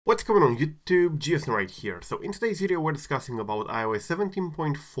What's going on YouTube? GeoSn right here. So in today's video we're discussing about iOS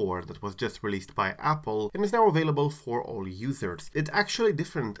 17.4 that was just released by Apple and is now available for all users. It's actually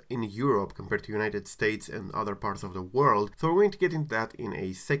different in Europe compared to United States and other parts of the world, so we're going to get into that in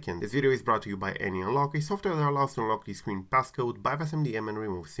a second. This video is brought to you by AnyUnlock, a software that allows to unlock the screen passcode, bypass MDM and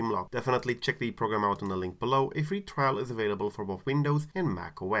remove SIM-lock. Definitely check the program out on the link below. A free trial is available for both Windows and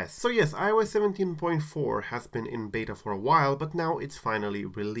Mac OS. So yes, iOS 17.4 has been in beta for a while, but now it's finally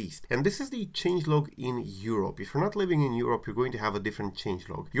released. And this is the changelog in Europe. If you're not living in Europe, you're going to have a different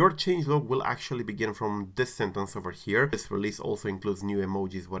changelog. Your changelog will actually begin from this sentence over here. This release also includes new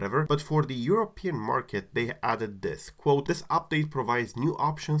emojis, whatever. But for the European market, they added this. Quote, this update provides new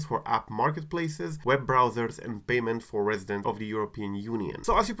options for app marketplaces, web browsers, and payment for residents of the European Union.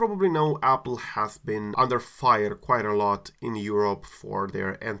 So as you probably know, Apple has been under fire quite a lot in Europe for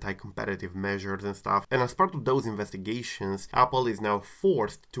their anti-competitive measures and stuff. And as part of those investigations, Apple is now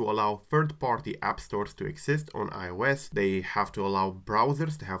forced to allow third-party app stores to exist on iOS. They have to allow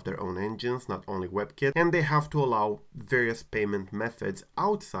browsers to have their own engines, not only WebKit, and they have to allow various payment methods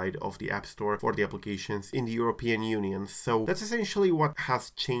outside of the App Store for the applications in the European Union. So that's essentially what has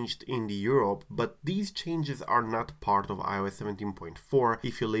changed in the Europe, but these changes are not part of iOS 17.4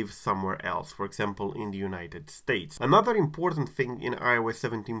 if you live somewhere else, for example in the United States. Another important thing in iOS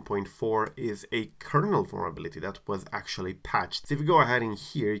 17.4 is a kernel vulnerability that was actually patched. So if you go ahead and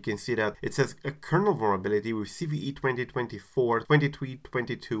here you can see that it says a kernel vulnerability with CVE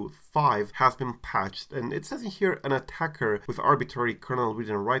 2024-23.22.5 has been patched, and it says in here an attacker with arbitrary kernel read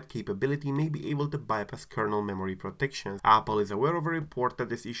and write capability may be able to bypass kernel memory protections. Apple is aware of a report that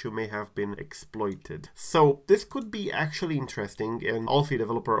this issue may have been exploited. So this could be actually interesting, and Alfie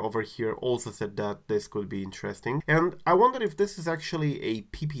developer over here also said that this could be interesting, and I wonder if this is actually a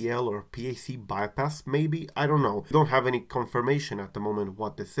PPL or PAC bypass, maybe, I don't know. We don't have any confirmation at the moment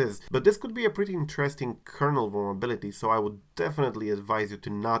what this is, but this could be a pretty interesting kernel vulnerability, so I would definitely advise you to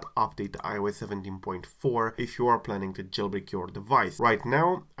not update to iOS 17.4 if you are planning to jailbreak your device. Right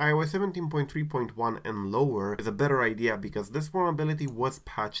now, iOS 17.3.1 and lower is a better idea because this vulnerability was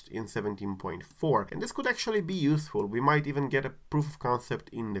patched in 17.4, and this could actually be useful. We might even get a proof of concept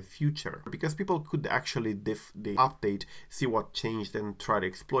in the future because people could actually diff the update, see what changed and try to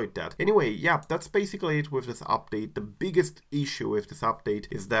exploit that. Anyway, yeah, that's basically it with this update. The biggest issue with this update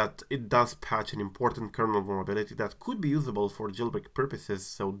is that it does patch an important kernel vulnerability that could be usable for jailbreak purposes,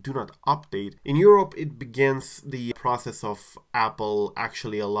 so do not update. In Europe, it begins the process of Apple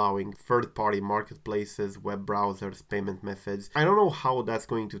actually allowing third-party marketplaces, web browsers, payment methods. I don't know how that's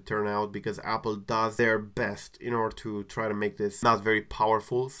going to turn out because Apple does their best in order to try to make this not very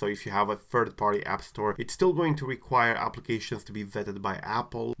powerful. So if you have a third-party app store, it's still going to require applications to be vetted by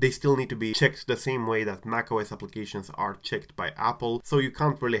Apple. They still need to be checked the same way that macOS applications are checked by Apple. So you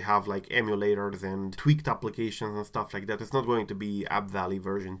can't really have like emulators and tweaked applications and stuff like that. It's not going to be App Valley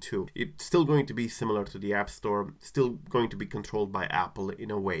version 2. It's still going to be similar to the App Store, still going to be controlled by Apple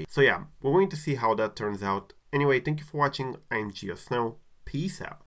in a way. So yeah, we're going to see how that turns out. Anyway, thank you for watching. I'm GeoSn. Peace out.